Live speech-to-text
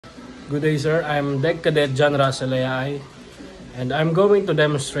Good day, sir. I'm Deck Cadet John Russell AI, and I'm going to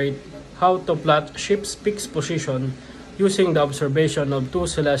demonstrate how to plot ship's fixed position using the observation of two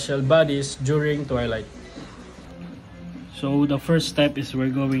celestial bodies during twilight. So the first step is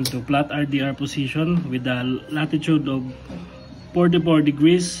we're going to plot our DR position with the latitude of 44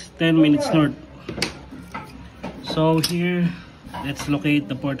 degrees 10 minutes north. So here, let's locate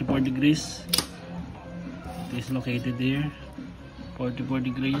the 44 degrees. It is located here. 44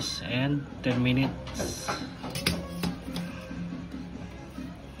 degrees and 10 minutes.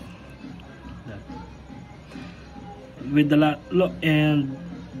 With the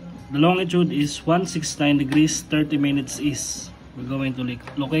longitude is 169 degrees 30 minutes east. We're going to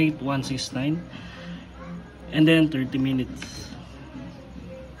locate 169 and then 30 minutes.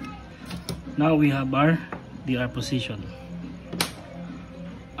 Now we have our DR position.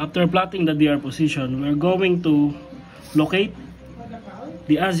 After plotting the DR position, we're going to locate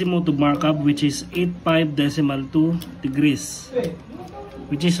the azimuth of markup, which is 85.2 degrees,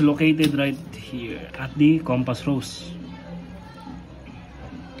 which is located right here at the compass rose.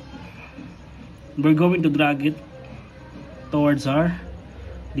 We're going to drag it towards our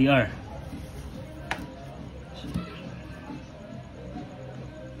DR. So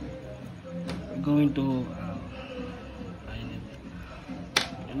we're going to find it.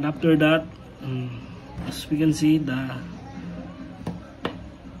 And after that, as we can see,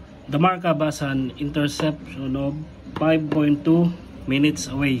 the markup has an interception of 5.2 minutes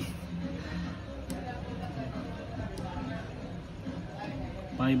away.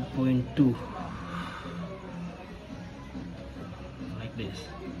 5.2, like this.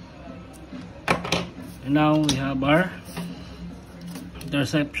 And now we have our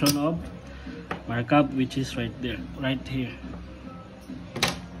interception of markup, which is right there, right here.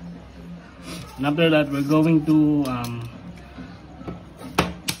 And after that, we're going to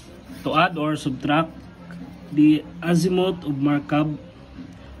add or subtract the azimuth of markup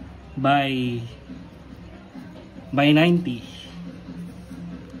by 90.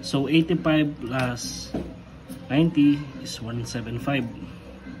 So 85 plus 90 is 175.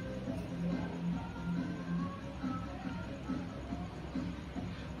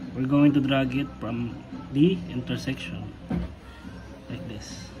 We're going to drag it from the intersection like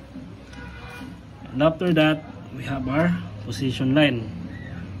this. And after that, we have our position line.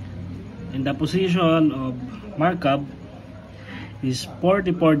 And the position of markup is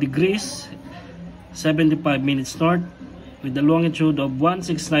 44 degrees 75 minutes north with the longitude of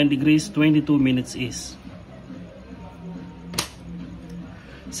 169 degrees 22 minutes east.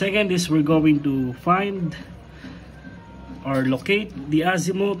 Second is we're going to find or locate the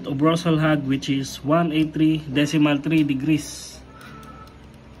azimuth of Russell Hag, which is 183.3 degrees.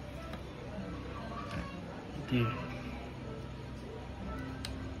 Okay.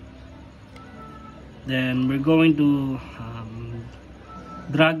 Then we're going to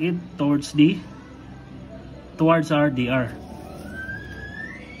drag it towards our DR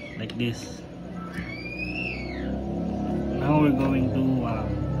like this. Now we're going to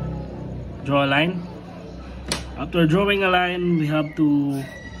draw a line. After drawing a line, we have to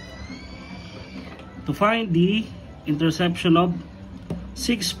find the interception of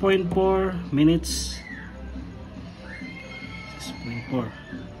 6.4 minutes. 6.4.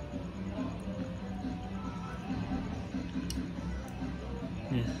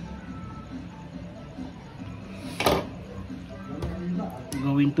 Yes.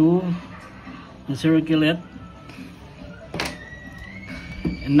 Going to encircle it,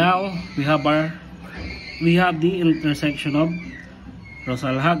 and now we have the intersection of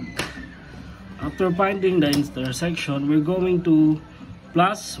Russell Hag. After finding the intersection, we're going to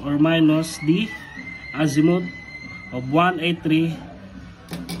plus or minus the azimuth of 183.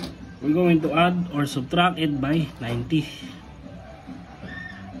 We're going to add or subtract it by 90.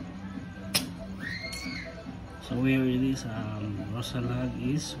 So where it is, Russell Hag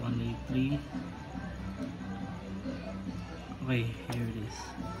is 183. Okay, here it is.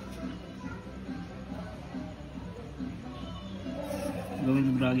 I'm going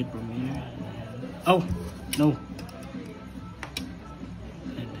to drag it from here. Oh, no.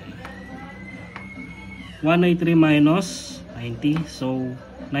 183 minus 90, so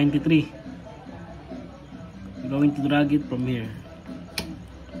 93. I'm going to drag it from here.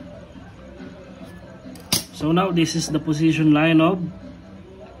 So now this is the position line of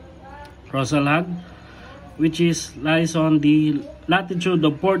Russell Hag, which lies on the latitude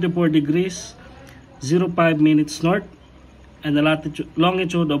of 44 degrees 05 minutes north and the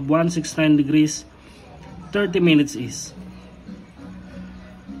longitude of 169 degrees 30 minutes east.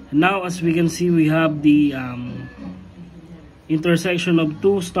 Now, as we can see, we have the intersection of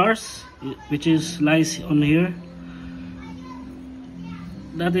two stars, which is lies on here.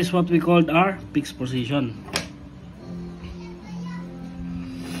 That is what we called our fixed position.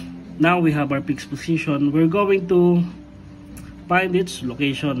 Now we have our fixed position. We're going to find its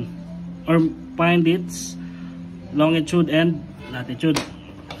location, or find its longitude and latitude.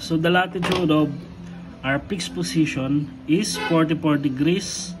 So the latitude of our fixed position is 44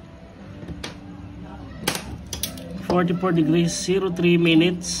 degrees 03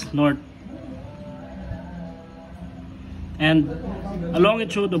 minutes north, and a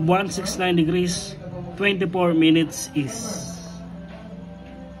longitude of 169 degrees 24 minutes east.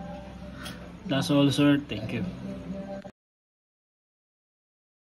 That's all, sir. Thank you.